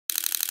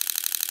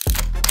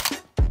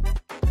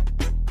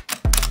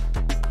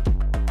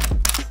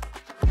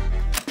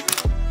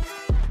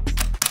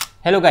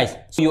Hello guys,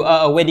 so you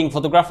are a wedding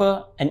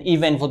photographer, an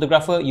event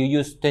photographer, you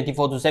use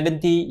 24 to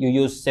 70, you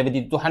use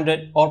 70 to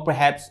 100, or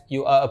perhaps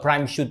you are a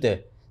prime shooter.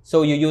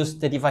 So you use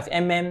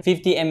 35mm,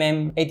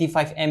 50mm,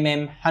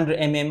 85mm,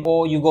 100mm,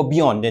 or you go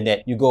beyond than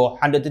that. You go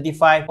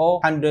 135 or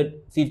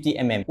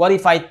 150mm. What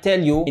if I tell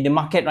you in the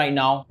market right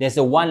now, there's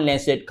a one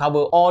lens that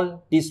cover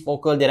all these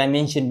focal that I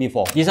mentioned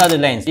before. These are the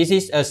lenses. This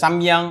is a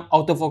Samyang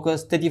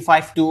autofocus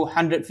 35 to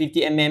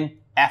 150mm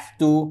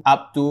f2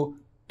 up to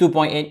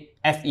 2.8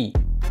 FE.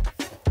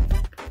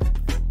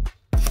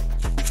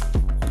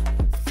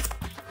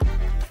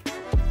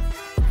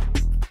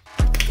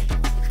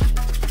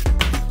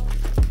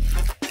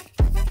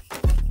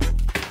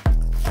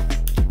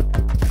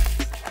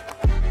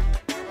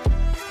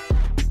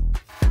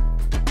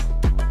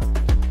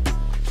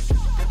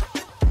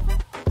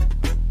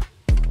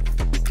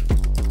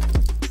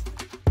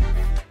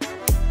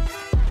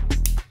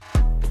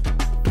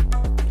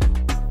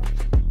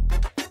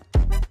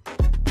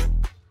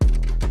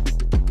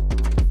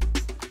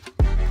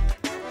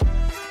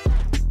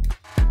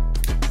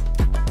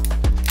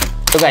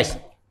 So guys,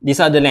 these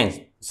are the lens.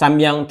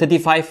 Samyang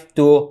 35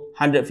 to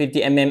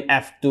 150mm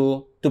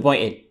f2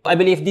 2.8. I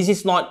believe this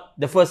is not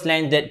the first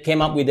lens that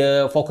came up with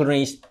the focal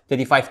range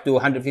 35 to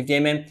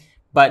 150mm,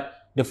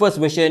 but the first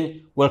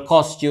version will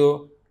cost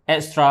you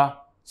extra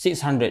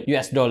 $600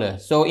 US.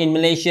 So in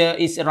Malaysia,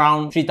 it's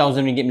around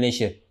 3,000 ringgit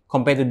Malaysia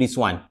compared to this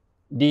one.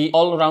 The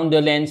all-rounder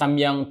lens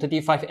Samyang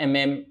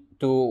 35mm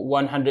to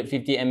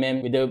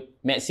 150mm with a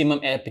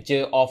maximum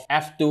aperture of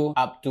f2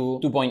 up to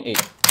 2.8.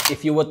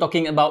 If you were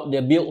talking about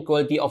the build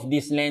quality of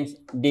this lens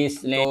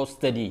is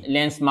sturdy.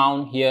 Lens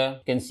mount here,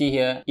 you can see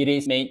here, it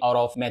is made out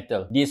of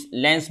metal. This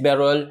lens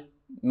barrel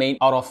made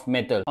out of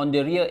metal. On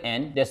the rear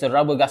end, there's a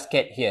rubber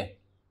gasket here.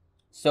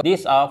 So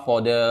these are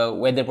for the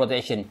weather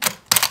protection.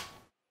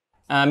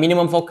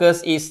 Minimum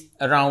focus is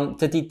around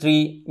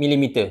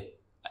 33mm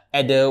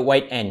at the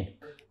wide end.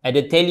 At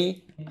the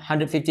tele,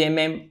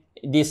 150mm,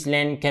 this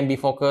lens can be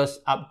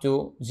focused up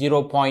to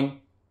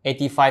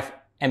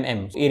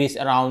 0.85mm. It is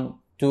around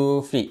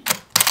 2 feet.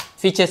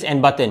 Features and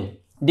button.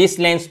 This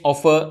lens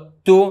offer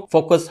 2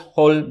 focus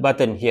hole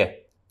button here,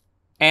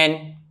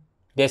 and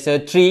there's a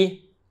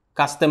 3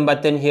 custom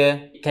button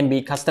here. It can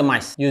be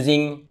customized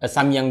using a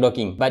Samyang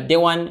docking, but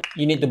that one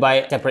you need to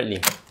buy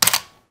separately.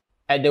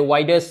 At the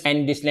widest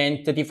end, this lens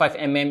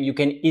 35mm, you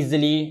can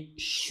easily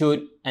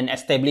shoot an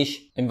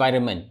established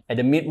environment. At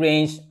the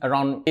mid-range,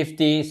 around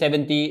 50,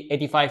 70,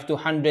 85 to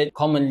 100,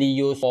 commonly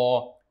used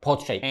for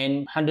portrait,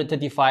 and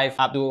 135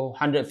 up to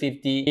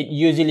 150, it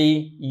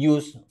usually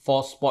used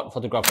for sport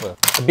photographer.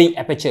 A big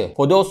aperture.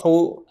 For those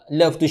who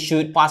love to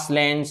shoot fast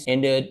lens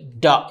in the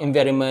dark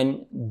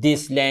environment,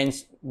 this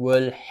lens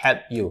will help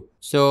you.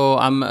 So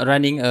I'm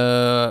running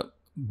a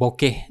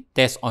bokeh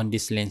test on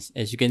this lens.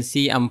 As you can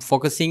see, I'm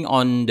focusing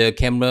on the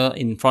camera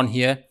in front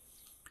here.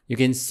 You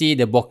can see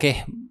the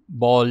bokeh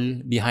ball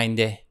behind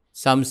there.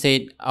 Some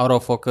said out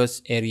of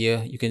focus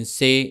area. You can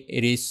say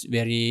it is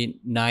very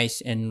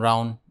nice and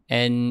round.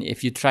 And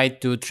if you try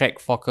to track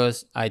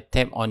focus, I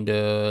tap on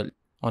the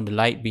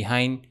light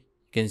behind.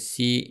 You can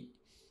see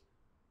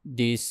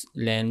this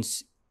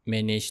lens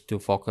managed to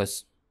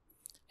focus.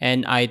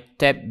 And I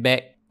tap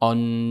back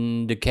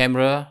on the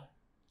camera.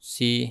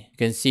 See, you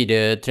can see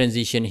the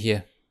transition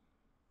here.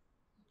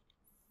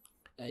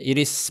 It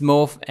is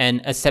smooth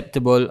and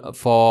acceptable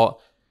for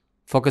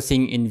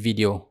focusing in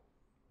video.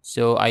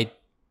 So I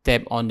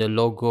tap on the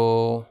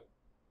logo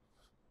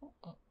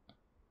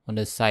on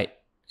the side.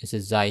 It's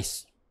a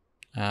Zeiss.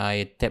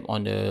 I tap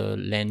on the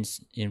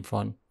lens in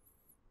front.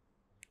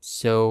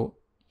 So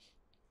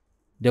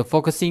the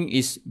focusing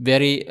is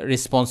very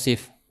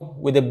responsive.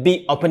 With a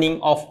big opening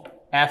of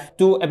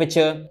f2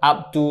 aperture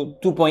up to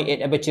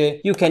 2.8 aperture,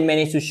 you can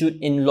manage to shoot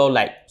in low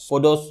light. For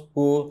those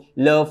who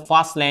love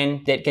fast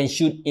lens that can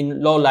shoot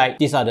in low light,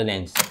 these are the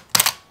lenses.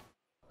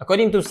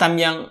 According to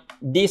Samyang,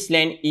 this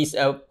lens is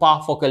a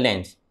parfocal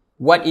lens.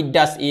 What it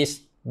does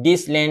is,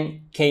 this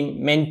lens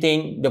can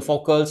maintain the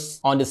focus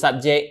on the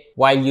subject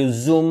while you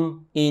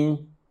zoom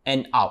in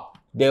and out.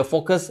 The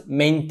focus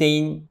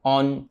maintained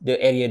on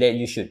the area that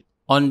you shoot.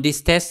 On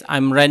this test,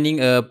 I'm running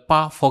a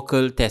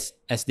parfocal test,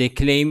 as they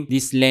claim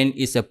this lens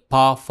is a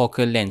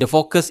parfocal lens. The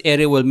focus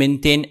area will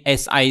maintain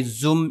as I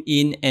zoom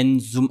in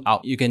and zoom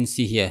out. You can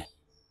see here.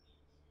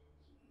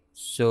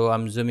 So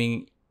I'm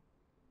zooming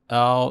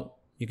out.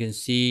 You can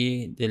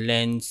see the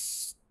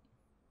lens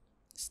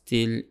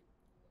still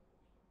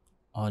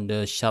on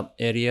the sharp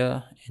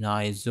area, and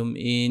I zoom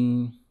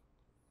in.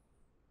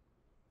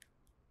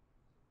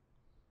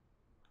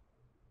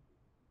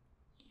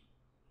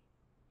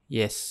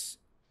 Yes,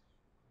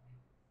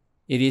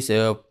 it is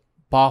a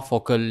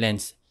parfocal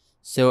lens.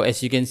 So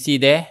as you can see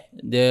there,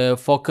 the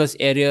focus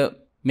area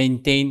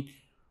maintained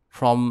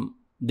from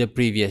the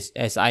previous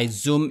as I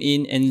zoom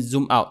in and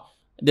zoom out.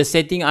 The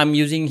setting I'm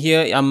using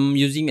here, I'm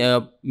using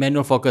a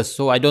manual focus,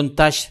 so I don't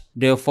touch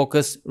the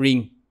focus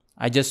ring.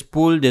 I just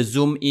pull the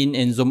zoom in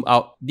and zoom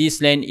out. This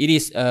lens, it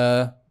is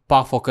a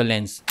parfocal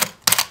lens.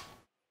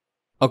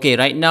 Okay,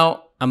 right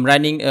now I'm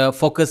running a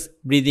focus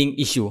breathing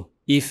issue.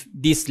 if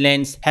this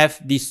lens have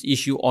this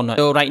issue or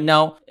not. So right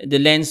now, the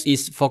lens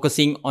is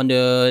focusing on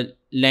the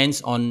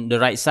lens on the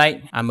right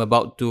side. I'm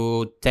about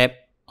to tap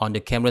on the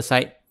camera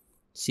side.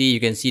 See, you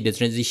can see the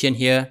transition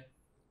here.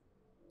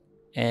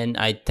 And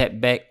I tap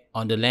back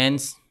on the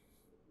lens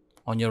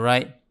on your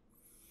right.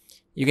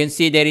 You can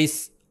see there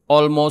is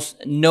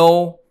almost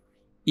no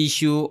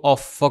issue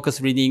of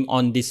focus reading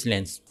on this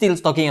lens. Still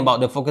talking about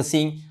the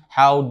focusing,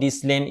 how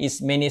this lens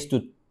is managed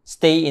to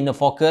stay in the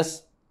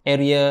focus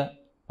area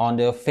on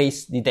the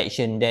face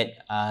detection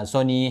that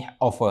Sony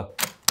offer.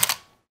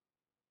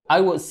 I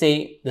would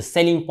say the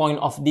selling point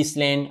of this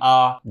lens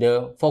are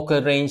the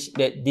focal range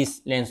that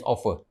this lens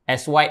offer.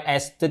 As wide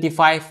as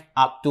 35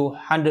 up to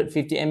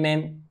 150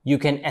 mm, you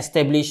can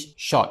establish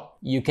shot.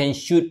 You can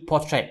shoot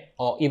portrait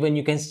or even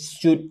you can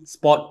shoot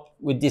sport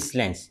with this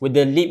lens with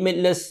the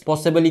limitless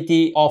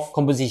possibility of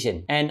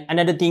composition. And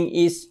another thing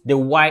is the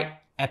wide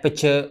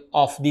aperture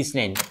of this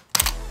lens.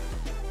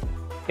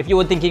 If you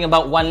were thinking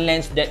about one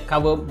lens that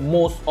cover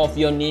most of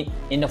your need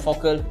in the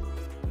focal,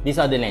 these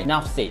are the lens.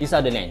 Enough said, these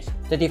are the lens.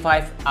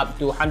 35 up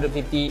to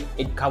 150,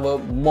 it cover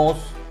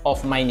most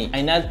of my need.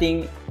 And I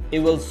think it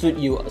will suit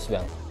you as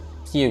well.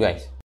 See you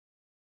guys.